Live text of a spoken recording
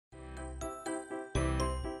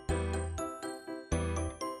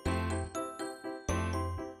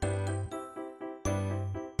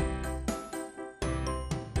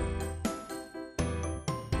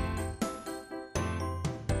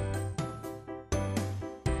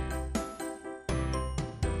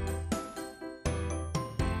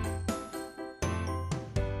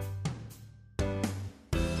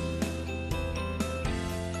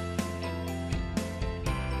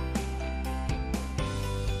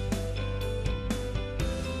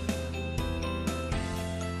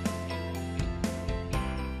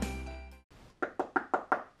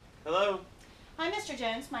Hello. Hi, Mr.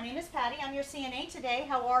 Jones. My name is Patty. I'm your CNA today.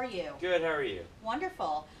 How are you? Good, how are you?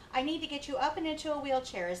 Wonderful. I need to get you up and into a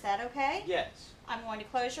wheelchair. Is that okay? Yes. I'm going to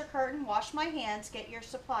close your curtain, wash my hands, get your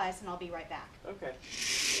supplies, and I'll be right back. Okay.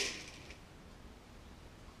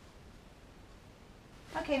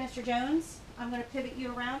 Okay, Mr. Jones. I'm going to pivot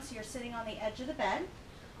you around so you're sitting on the edge of the bed.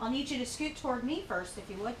 I'll need you to scoot toward me first, if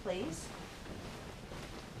you would, please.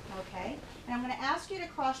 Okay. And I'm going to ask you to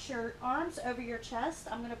cross your arms over your chest.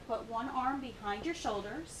 I'm going to put one arm behind your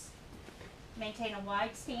shoulders. Maintain a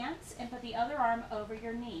wide stance and put the other arm over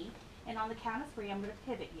your knee. And on the count of 3, I'm going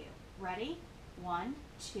to pivot you. Ready? 1,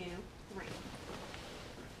 2, 3.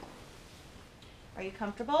 Are you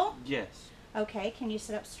comfortable? Yes. Okay. Can you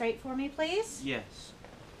sit up straight for me, please? Yes.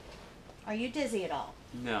 Are you dizzy at all?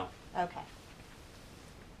 No. Okay.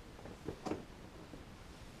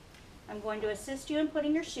 I'm going to assist you in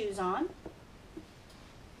putting your shoes on.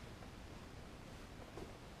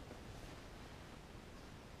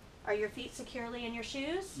 Are your feet securely in your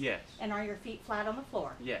shoes? Yes. And are your feet flat on the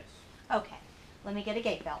floor? Yes. Okay. Let me get a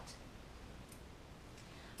gait belt.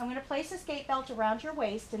 I'm going to place this gait belt around your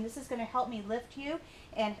waist, and this is going to help me lift you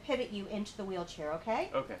and pivot you into the wheelchair, okay?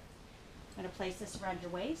 Okay. I'm going to place this around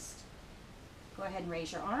your waist. Go ahead and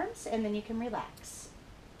raise your arms, and then you can relax.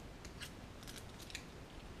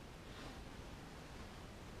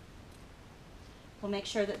 We'll make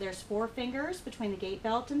sure that there's 4 fingers between the gait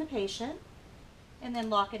belt and the patient, and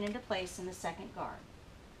then lock it into place in the second guard.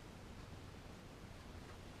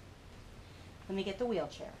 Let me get the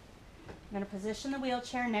wheelchair. I'm going to position the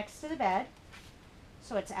wheelchair next to the bed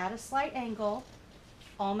so it's at a slight angle,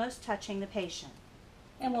 almost touching the patient,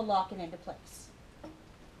 and we'll lock it into place.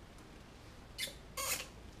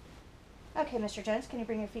 Okay, Mr. Jones, can you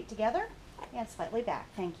bring your feet together and slightly back?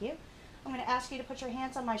 Thank you. I'm going to ask you to put your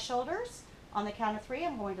hands on my shoulders. On the count of 3,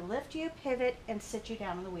 I'm going to lift you, pivot, and sit you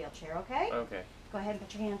down in the wheelchair, okay? Okay. Go ahead and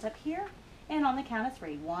put your hands up here. And on the count of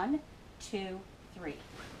 3, 1, 2, 3.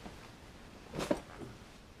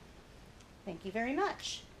 Thank you very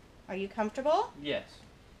much. Are you comfortable? Yes.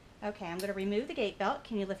 Okay, I'm going to remove the gait belt.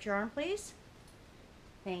 Can you lift your arm, please?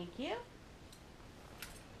 Thank you.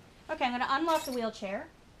 Okay, I'm going to unlock the wheelchair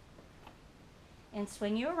and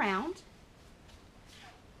swing you around.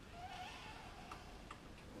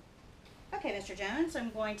 Okay, Mr. Jones, I'm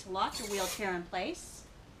going to lock the wheelchair in place.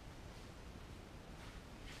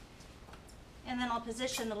 And then I'll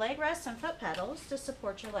position the leg rests and foot pedals to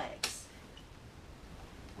support your legs.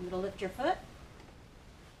 I'm going to lift your foot.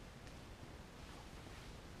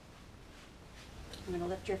 I'm going to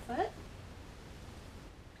lift your foot.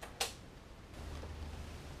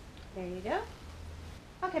 There you go.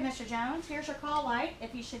 Okay, Mr. Jones, here's your call light.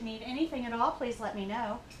 If you should need anything at all, please let me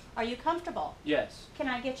know. Are you comfortable? Yes. Can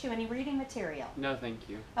I get you any reading material? No, thank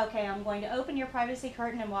you. Okay, I'm going to open your privacy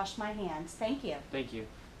curtain and wash my hands. Thank you. Thank you.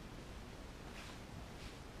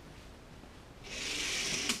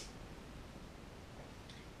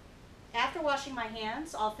 After washing my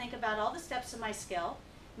hands, I'll think about all the steps of my skill,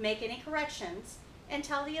 make any corrections, and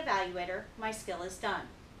tell the evaluator my skill is done.